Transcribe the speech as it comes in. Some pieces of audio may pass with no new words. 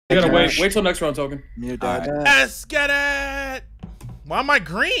You gotta wait till next round, Token. Let's get it. Why am I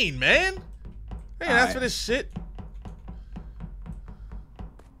green, man? Hey, that's for this shit.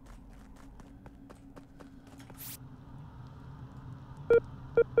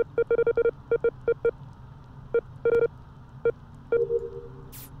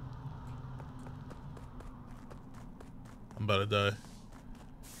 I'm about to die.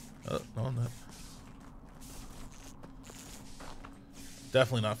 Oh, no, I'm not.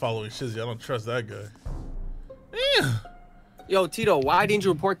 Definitely not following Shizzy. I don't trust that guy. Yeah. Yo, Tito, why didn't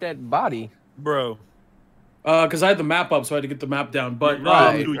you report that body? Bro. Because I had the map up, so I had to get the map down. But You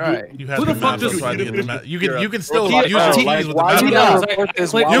had who the fuck just just try to get the map. You can still use your keys with the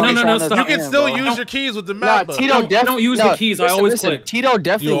map. You can still use your keys with the map. Tito don't use the keys. I always click. Tito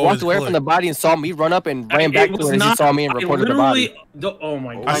definitely walked away from the body and saw me run up and ran back to where he saw me and reported the body. Oh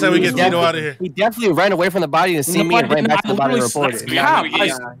my god! I said we get Tito out of here. He definitely ran away from the body and see me and ran back to the body and reported. Get out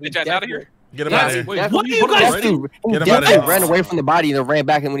of here. Get him out of here. What are you guys doing? He definitely ran away from the body and then ran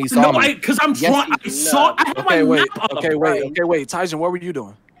back and when he saw me. Because I'm trying. I saw. Okay, wait. Tyson, what were you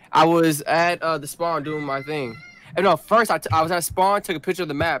doing? I was at the spawn doing my thing. And no, first I was at spawn, took a picture of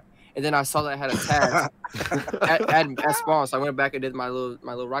the map, and then I saw that I had a task at spawn, so I went back and did my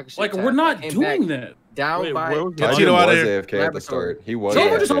little rocket ship. Like we're not doing that. Down by. Get Tito out of here. AFK at the start. He was.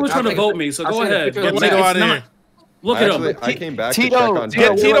 Someone just always trying to vote me, so go ahead. Get Tito out of here. Look at him. I came back Tito, to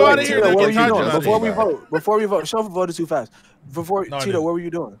check on get Tito out of here. What were you doing? Before we vote, Shofu voted too fast. Tito, what were you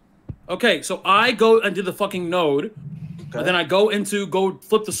doing? Okay, so I go and do the fucking node, and then I go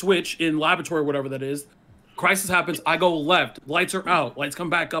flip the switch in laboratory, whatever that is. Crisis happens. I go left. Lights are out. Lights come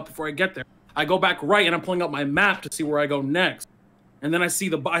back up before I get there. I go back right, and I'm pulling up my map to see where I go next. And then I see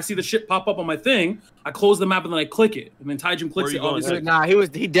the shit pop up on my thing. I close the map and then I click it, and then Taijin clicks it. Obviously, nah,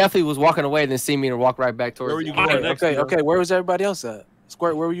 he definitely was walking away and then see me and walk right back towards. Where were you going next? Okay. Where was everybody else at?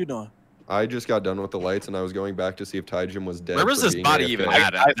 Squirt, where were you doing? I just got done with the lights and I was going back to see if Taijin was dead. Where was this body even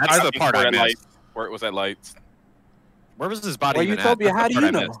at? That's the part I missed. Where it was at lights. Where was this body even at? Utopia, how do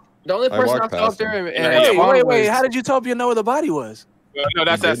you know? The only person I saw up there Wait, how did Utopia know where the body was? No,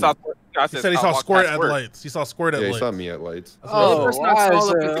 that's at South. He said he saw Squirt at lights. He saw Squirt at lights. Yeah, he saw me at lights. The only person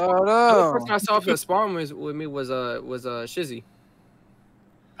I saw up at spawn with me was Shizzy.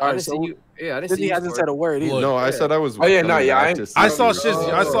 I didn't see you. Yeah, I didn't see you. He hasn't said a word either. No, I said I was. Oh yeah, no, yeah. I saw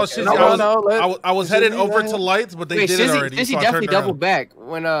Shizzy. I saw Shizzy. I was headed over to lights, but they did it already. Shizzy definitely doubled back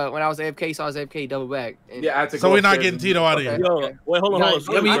when I was AFK. He saw his AFK double back. Yeah, so we're not getting Tito out of here. Wait, hold on.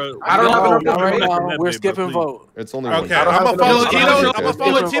 I don't know right now. We're skipping vote. It's only one. Okay, I'm gonna follow Tito. I'm gonna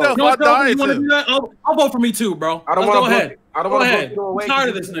follow Tito. If I die, I'll vote for me too, bro. I don't want to go ahead. I don't want to go. I'm tired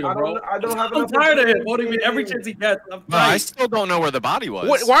of this nigga, bro. I'm tired of him voting me every chance he gets. I still don't know where the body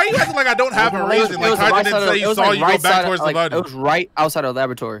was. Why are you acting like I don't have a reason? Like Taijin didn't say he saw you go back towards the body. It was right outside of the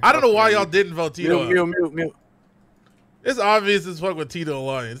laboratory. I don't know why y'all didn't vote Tito. Mute. It's obvious as fuck with Tito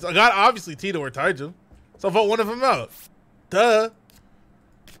Alliance. I got obviously Tito or Taijin. So vote one of them out. Duh.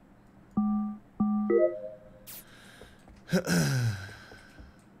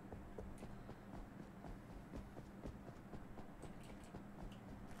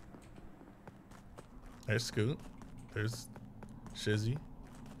 There's Scoot. There's Shizzy.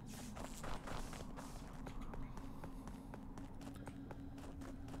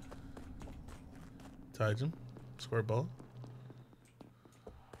 Taijin. Square ball.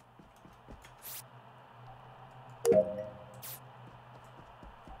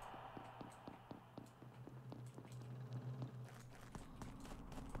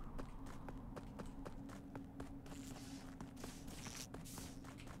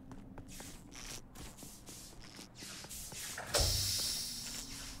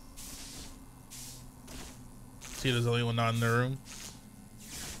 Tito's the only one not in the room.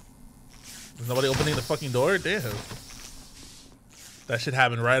 Is nobody opening the fucking door? Damn. That shit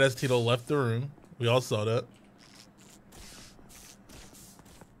happened right as Tito left the room. We all saw that.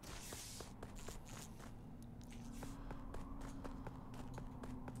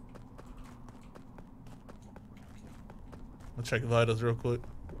 I'll check vitals real quick.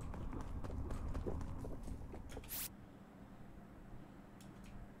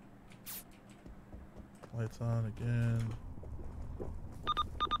 Lights on again.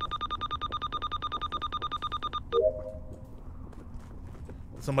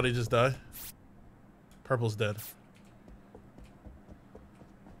 Did somebody just die? Purple's dead.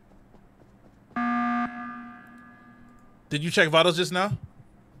 Did you check vitals just now?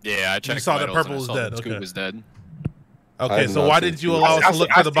 Yeah, I checked. You saw that purple was dead. Scoop was dead. Okay, so why didn't you allow us to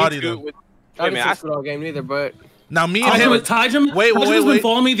look for the body though? I didn't see Scoot all game neither, but Now me and him. Tajim. Wait. been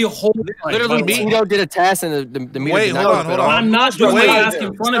following me the whole time. Literally, Tito did a task and the meter. Wait, hold on. I'm not doing the task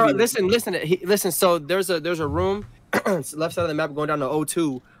in front of you. Listen. So there's a room, left side of the map going down to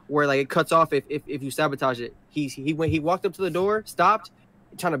O2 where like it cuts off if you sabotage it. He walked up to the door, stopped,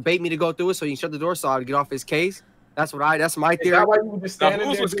 trying to bait me to go through it so he can shut the door so I would get off his case. That's my theory. Is that why you were just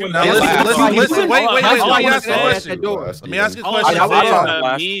standing there? Listen. Wait. Let me ask you a question. Let me ask you a question.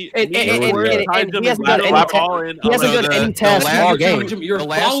 He hasn't done any tasks all game. You're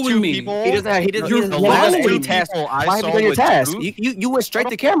following me. He doesn't have any tasks. Why have you done your task? You went straight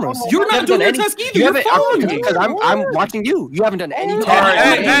to cameras. You're not doing your task either. You're following me. Because I'm watching you. You haven't done any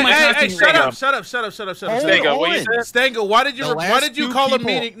tasks. Hey, shut up. Stango, what you said? Stango, why did you call a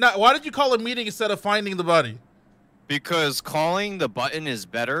meeting? Why did you call a meeting instead of finding the body? Because calling the button is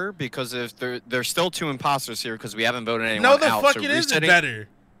better. Because if there's still 2 imposters here, because we haven't voted anyone out. No, the fuck it isn't better.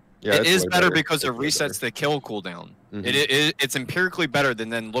 Yeah, it is better because it resets the kill cooldown. It's empirically better than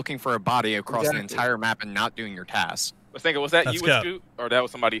then looking for a body across the entire map and not doing your task. Stango, was that you with Scoot, or that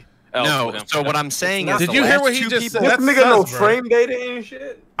was somebody else? No. So what I'm saying is, did you hear what he just said? That nigga no frame baiting and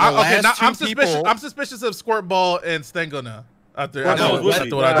shit. Okay, now I'm suspicious of Squirtball and Stango now. I'm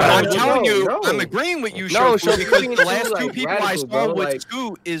telling you, I'm agreeing with you, Shofu, because the last 2 people I saw with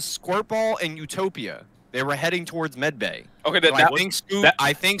Scoot is Squirtball and Utopia. They were heading towards Medbay. Okay,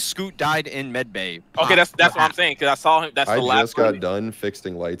 I think Scoot died in Medbay. Okay, that's what I'm saying, because I saw him. That's the last. I just got done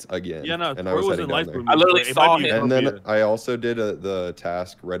fixing lights again. Yeah, no, and I was heading down there. I literally saw him. And then I also did the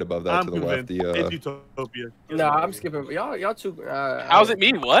task right above that to the left. It's Utopia. No, I'm skipping. Y'all two. How's it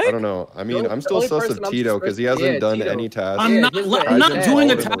me? What? I don't know. I mean, I'm still sus of Tito because he hasn't done any tasks. I'm not doing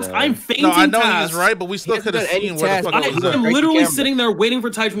a task. I'm fainting tasks. No, I know he's right, but we still could have seen where the fuck it was. I'm literally sitting there waiting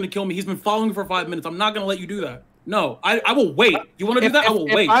for Tajim to kill me. He's been following me for 5 minutes. I'm not gonna let you do that. No, I will wait. You want to do that? I will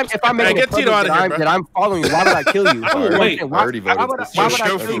wait. If I'm making that I'm following you, why would I kill you? I will wait. Why would I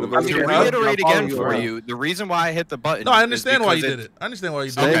kill you? To reiterate again for you, the reason why I hit the button. No, I understand why you did it. I understand why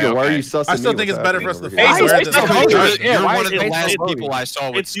you did it. Why are you sussing? I still think it's better for us to face. You're one of the last people I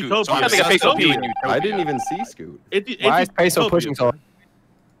saw with Scoot. I didn't even see Scoot. Why is Peso pushing so hard?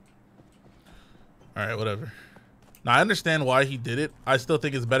 All right, whatever. Now I understand why he did it. I still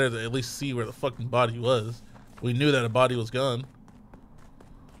think it's better to at least see where the fucking body was. We knew that a body was gone.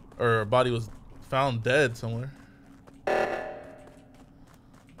 Or a body was found dead somewhere.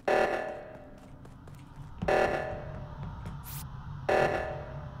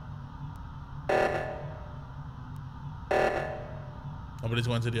 Nobody's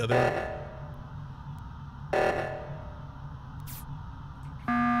going to the other one.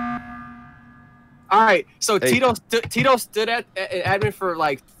 All right, so hey. Tito stood at admin for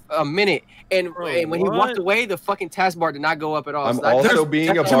like a minute, and when he walked away, the fucking taskbar did not go up at all. I'm so also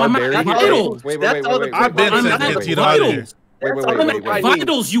being a barbarian. Wait. I've been saying Tito out of here. Wait.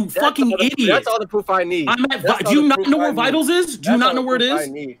 Vitals, you fucking idiot. That's all the proof I need. Do you not know where Vitals is? Do you not know where it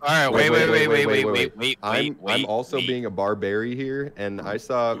is? All right, wait. I'm also being a barbarian here, and I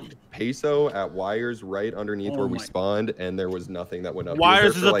saw Peso at wires right underneath where we spawned, and there was nothing that went up.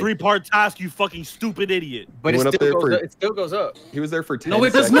 Wires is a 3-part task, you fucking stupid idiot. But it still goes up. He was there for 10 No,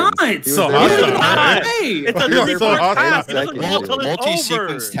 it does not. It's a 3-part task.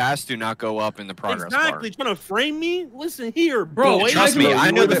 Multi-sequence tasks do not go up in the progress bar. Exactly. Trying to frame me? Listen here, bro. Trust me, I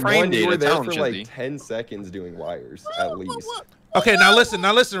know the frame data. You were there for like 10 seconds doing wires at least. Okay, now listen,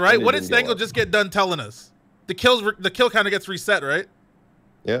 right? What did Stango just get done telling us? The kill counter gets reset, right?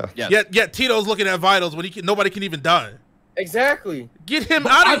 Yeah. Yet Tito's looking at vitals when nobody can even die. Exactly. Get him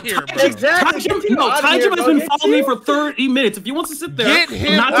out of here, bro. Exactly. Tajim has been following me for 30 minutes. If he wants to sit there, get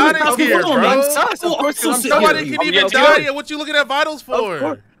him out of here, bro. Nobody can even die. What you looking at vitals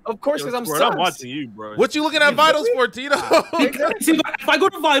for? Of course, because I'm watching you, bro. What you looking at vitals for, Tito? See, if I go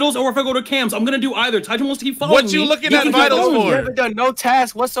to vitals or if I go to cams, I'm gonna do either. Tajim wants to keep following me. What you looking at vitals for? You haven't done no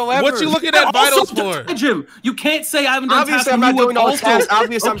tasks whatsoever. What you looking at vitals for? Tajim, you can't say I haven't done tasks. Obviously, I'm not doing no tasks.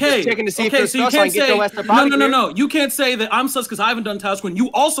 Obviously, I'm just checking to see if there's stuff so I can get your ass to body. No. You can't say that I'm sus because I haven't done tasks when you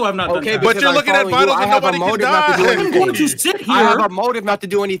also have not done tasks. But you're looking at vitals and nobody can die. I'm going to sit here. I have a motive not to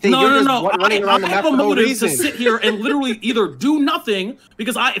do anything. No. I have a motive to sit here and literally either do nothing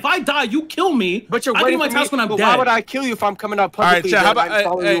because if I die, you kill me. But you're waiting my for task me. when I'm dead. Why would I kill you if I'm coming out publicly? All right,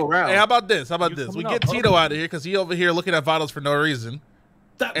 Chat. How about this? We get Tito out of here because he over here looking at vitals for no reason.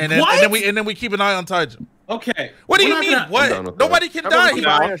 And then we keep an eye on Tajim. Okay. What do you mean? What? Nobody can die. He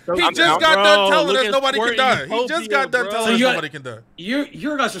just got done telling us nobody can die. He just got done telling us nobody can die.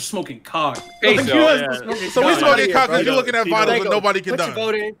 You guys are smoking cock. So we smoking cock because you're looking at vitals and nobody can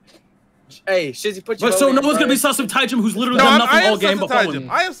die. Hey, Shizzy, put your so no one's gonna be sus of Tajim, who's literally done nothing all game but following me.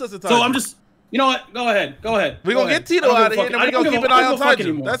 I am sus of Tajim. So I'm just You know what? Go ahead. We gonna get Tito out of here, and then we gonna keep an eye on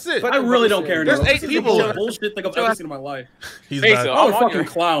Taiju. That's it. I really don't care anymore. There's 8 people. This is the most bullshit thing I've ever seen in my life. He's Hey, not. so- Oh, I'm on fucking your-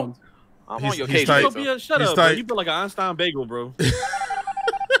 clown. I'm on your He's case. tight. Utopia, shut He's up, bro. tight. You built like an Einstein bagel, bro.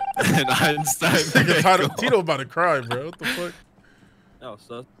 And Einstein. Tito about to cry, bro. What the fuck? Oh,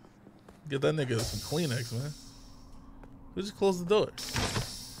 sus. Get that nigga some Kleenex, man. We just closed the door.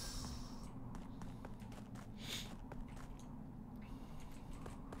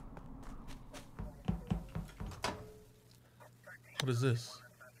 What is this?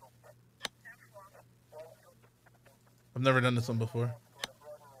 I've never done this one before.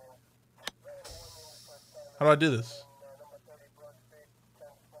 How do I do this?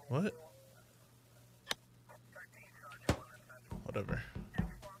 What? Whatever.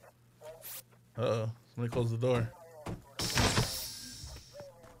 Uh-oh. Somebody close the door.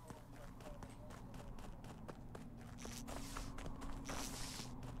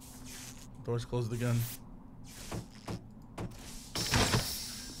 Door's closed again.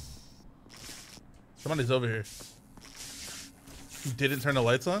 Somebody's over here. You didn't turn the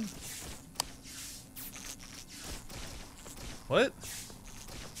lights on? What?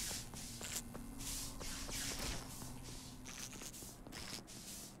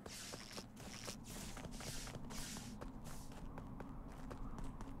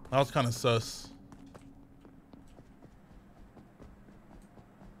 That was kind of sus.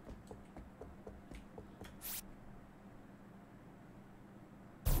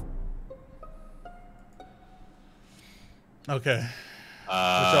 Okay.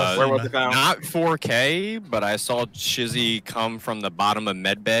 Where was it found? Not 4K, but I saw Shizzy come from the bottom of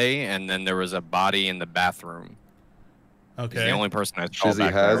medbay, and then there was a body in the bathroom. Okay. He's the only person I saw Shizzy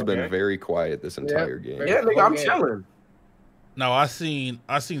back has there. been very quiet this entire game. Yeah, nigga, I'm chilling. No, I seen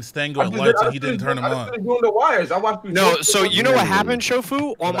Stango and lights and he didn't turn them on. I was doing the wires. I watched. No, so you know what happened,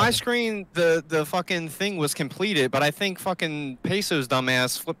 Shofu? On my screen, the fucking thing was completed, but I think fucking Peso's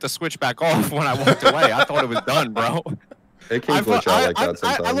dumbass flipped the switch back off when I walked away. I thought it was done, bro. It can glitch out like that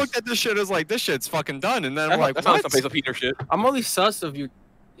sometimes. I looked at this shit as like, this shit's fucking done, and then I'm like, That's what? not some Peso Peter shit. I'm only sus of you.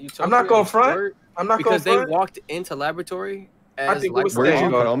 I'm not going front. I'm not because going they front. walked into laboratory. I think it was Where did you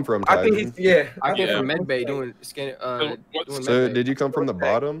Stango. come from, I think Tyson? he's I came Yeah. from medbay doing scan. Doing So medbay. did you come from the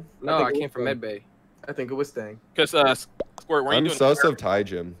bottom? No, I came from medbay. I think it was Stang. Because Squirt, where you I'm doing? sus of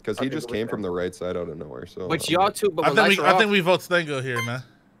Taijim because he think just it was came from the right side out of nowhere. So But y'all too. But I when think lights we are I think off, we vote Stango here, man.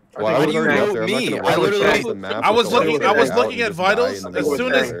 Well, I How was do you already out know there. I'm me? not I gonna literally- walk across the map I with was the looking light I was out looking and at just die vitals in the as middle soon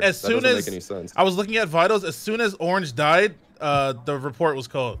of as nowhere. as That soon doesn't as make any sense. I was looking at vitals as soon as Orange died, the report was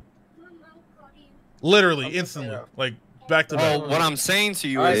called. Literally instantly, like back to back. Well, what I'm saying to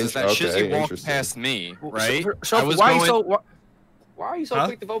you Alright, is that okay, Shizzy walked interesting. past me, right? So, I was why going- are you so Huh?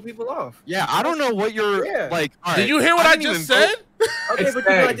 quick to vote people off? Yeah, I don't know what you're Yeah. like. All Did right, you hear what I didn't just even said? Okay, It's but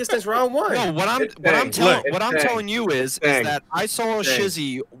you Stang. like this since round one. No, what I'm It's Stang. telling you is Stang. that I saw Stang.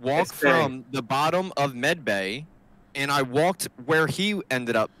 Shizzy walk It's Stang. from the bottom of medbay, and I walked where he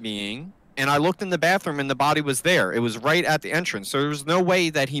ended up being, and I looked in the bathroom, and the body was there. It was right at the entrance, so there was no way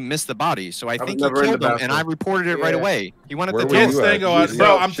that he missed the body. So I was think he never in the killed him, and I bathroom. reported it right Yeah. away. He wanted Where to were Get you kill at? Stango You- out,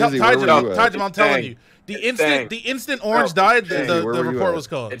 bro. I'm Shizzy, where were you at? Taijim, I'm telling Stang. you. The Stang. instant Orange died, Stang. the Where were you report at? was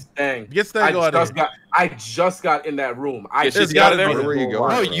called. It's Stang. Get Stango out of here. I just got in that room. I Get just Shizzy got out of in there. Where were you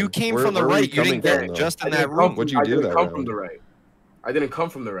going? No, from? you came Where- from the where were right. you You didn't coming get from, though? just I in that didn't come room. from. What'd you I do didn't that come round? from the right. I didn't come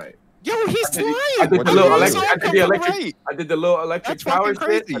from the right. Yo, he's I lying. did the What do little you mean electric. you I come did the from electric. right? I did the little electric That's tower fucking shit. I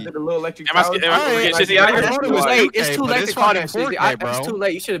crazy. did the little electric Am I tower. scared- am I- shit. we get I Shizzy did out the here? I thought it was electric late. Okay, It's too but late it's to call fucking that shit. 4K, It's bro. too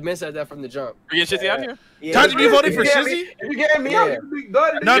late. You should have missed that from the jump. We get Shizzy out of here. Yeah, Taijim, you voted for If you get Shizzy? me- If you get me out, Yeah. you can be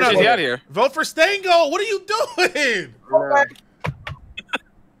good. No, Get no, Shizzy out of here. Vote for Stango. What are you doing? No.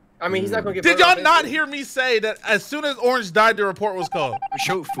 I mean, he's not gonna get. Did voted off y'all not anyway. hear me say that as soon as Orange died, the report was called?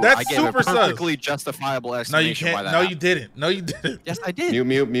 Shofu, That's I gave super a sus. perfectly justifiable No, you explanation why can't. that No, you happened. didn't. No, you didn't. Yes, I did.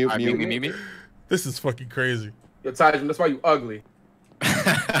 Mute. All right, mute. This is fucking crazy. Yo, Taijim, that's why you ugly.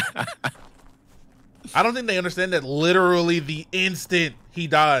 I don't think they understand that literally the instant he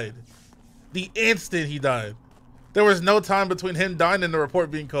died. The instant he died. There was no time between him dying and the report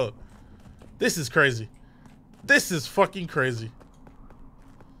being called. This is crazy. This is fucking crazy.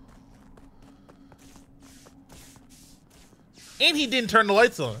 And he didn't turn the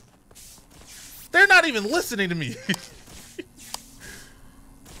lights on. They're not even listening to me.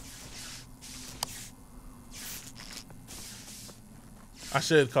 I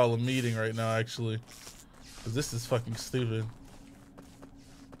should call a meeting right now, actually. Because this is fucking stupid.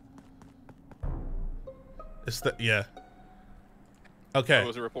 Yeah. Okay. What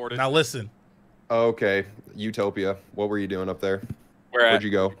was it reported? Now listen. Okay, Utopia. What were you doing up there? Where Where'd at? you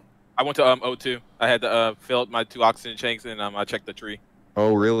go? I went to O2. I had to fill up my 2 oxygen tanks and I checked the tree.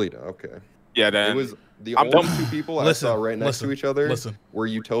 Oh, really? Okay. Yeah, then It was the I'm only done. two people I saw right next to each other were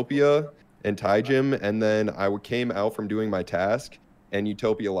Utopia and Ty Jim, and then I came out from doing my task, and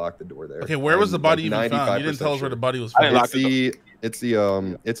Utopia locked the door there. Okay, where was the body even found? You didn't tell us where the body was found.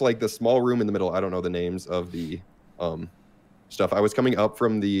 It's like the small room in the middle. I don't know the names of the stuff. I was coming up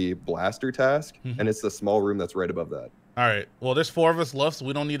from the blaster task, and it's the small room that's right above that. All right. Well, there's 4 of us left, so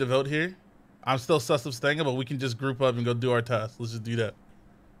we don't need to vote here. I'm still sus of Stenga, but we can just group up and go do our task. Let's just do that.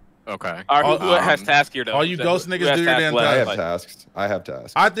 Okay. All right, who has task here though? All you ghost niggas do your damn task. I have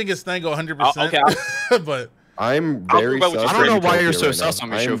tasks. I think it's Stengo 100%. Okay. But I'm very sus. I don't know why you're so sus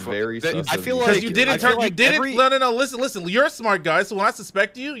on me, I'm Shofu. very sus. I feel like you didn't turn. No. Listen. You're a smart guy, so when I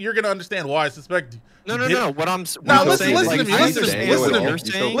suspect you, you're gonna understand why I suspect you. No. What I'm listen to me.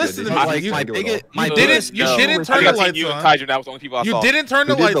 Listen to me. You didn't turn the lights on. You didn't turn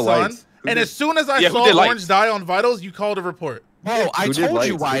the lights on. And as soon as I saw Orange die on vitals, you called a report. Bro, I told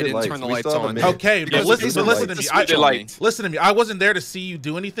you why I didn't turn the lights on. Okay, but listen to me. Listen to me. I wasn't there to see you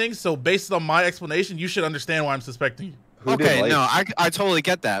do anything, so based on my explanation, you should understand why I'm suspecting you. Okay, no, I totally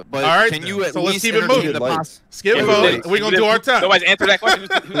get that. But all right, can you at so least let's keep it moving. Skip vote. We're gonna do our time. Nobody's answered that question.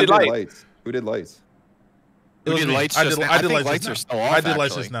 Who did lights? Who did lights? Who did lights? I did lights are still off. I did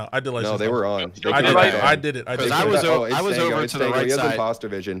lights just now. No, they were on. I did it. Because I was over to the right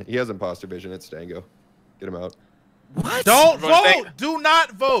side. He has imposter vision. It's Stango. Get him out. What? Don't vote. Do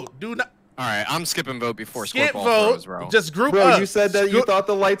not vote. Do not. All right, I'm skipping vote before skip vote. Throws, bro. Just group up. You said that you thought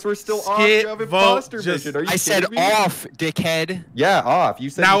the lights were still on. You have imposter vision. Are you I said me? off, dickhead. Yeah, off. You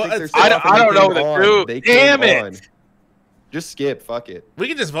said now, you think they're still off. I don't know the group. Damn it. On. Just skip. Fuck it. We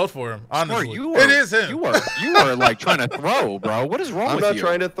can just vote for him. Honestly, it is him. You are like trying to throw, bro. What is wrong with you? I'm not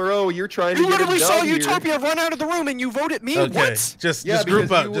trying to throw. You're trying to. You literally saw Utopia run out of the room and you voted me. Okay. What? Just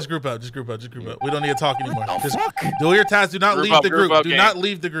group up. Just group up. We don't need to talk anymore. Just do your task. Do not leave the group. Do not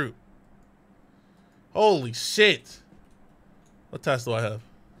leave the group. Holy shit! What task do I have?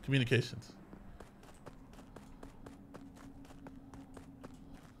 Communications.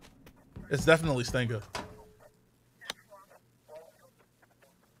 It's definitely Stengo.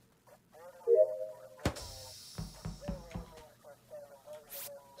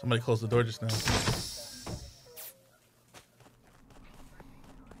 Somebody closed the door just now.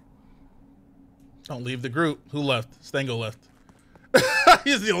 Don't leave the group. Who left? Stengo left.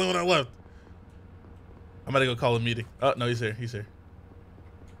 He's the only one that left. I'm gonna go call a meeting. Oh, no, he's here. He's here.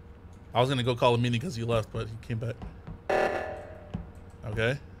 I was gonna go call a meeting because he left, but he came back.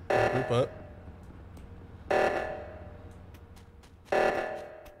 Okay. Group up.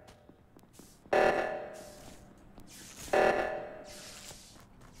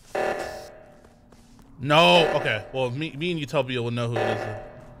 No. Okay. Well, me and Utopia will know who it is.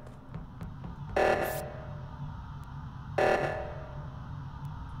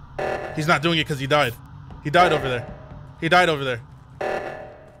 He's not doing it because he died. He died over there. He died over there.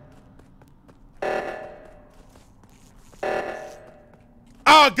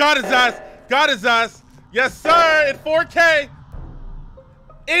 Oh, got his ass. Got his ass. Yes, sir. In 4K.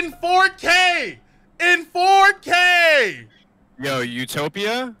 In 4K. In 4K. Yo,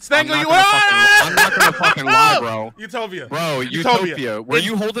 Utopia? Stango, I'm not gonna fucking lie, bro. Utopia. Bro, Utopia. Were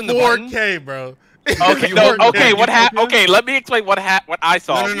you holding the 4K, bro. Okay, no, okay, what happened? Okay, let me explain what I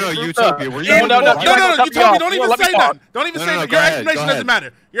saw. No, Utopia. Were you no, Utopia, don't even say that. Don't even say that. Your explanation doesn't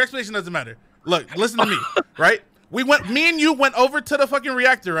matter. Your explanation doesn't matter. Look, listen to me, right? Me and you went over to the fucking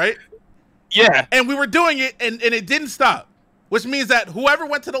reactor, right? Yeah. And we were doing it, and it didn't stop. Which means that whoever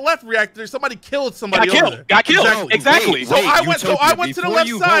went to the left reactor, somebody killed somebody over there. Got killed. Exactly. So I went to the left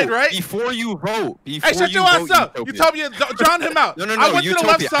side, right? Before you vote. Hey, shut your ass up. Utopia, drown him out. No. I went to the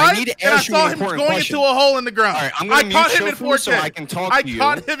left side, and I saw him going into a hole in the ground. All right, I caught him in 4K. So I can talk to you. I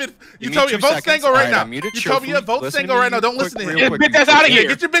caught him in... Utopia, vote Stango right now. Utopia, vote Stango right now. Don't listen to him. Get your bitch ass out of here.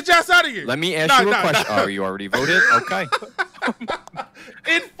 Get your bitch ass out of here. Let me ask you a question. Oh, you already voted? Okay.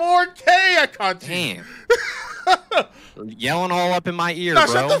 In 4K, I caught you. Damn. Yelling all up in my ear, no,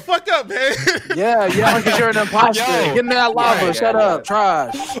 bro. Shut the fuck up, man. Yeah, because you're an imposter. Get in that lava. Shut up.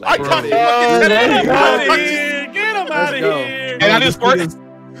 Trash. I caught you fucking Get him out of here. And I just squirted.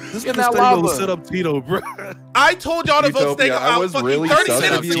 This is that lava. Set up Tito, bro. I told y'all to vote Stango out. I was really 30 sus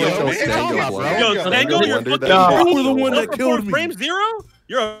minutes of you ago, until man. Stango. Stango, you're fucking. You were the one that killed me. Frame zero?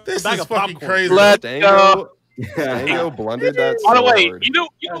 You're a This bag is of fucking popcorn. crazy. Let's Stango blundered that By the way, sword. you know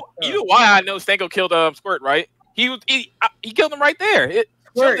why I know Stango killed Squirt, right? He killed him right there.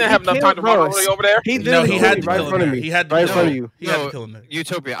 swear, didn't have enough time to run all the way over there. He No, he had to right kill in front of him. me. He had to right in kill front of him. you. He had to kill him there.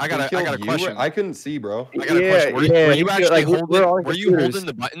 Utopia, I got Who a killed you? question. I couldn't see, bro. I got a question. Were you like, actually we're all were you computers. holding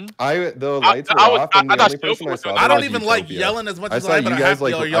the button? The lights were I was- off, and the I thought only person I was saw with I there don't was even like Utopia. yelling as much I as saw I, you but I have guys to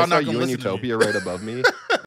like yell, or I y'all saw not you gonna and listen to me. Utopia right above me,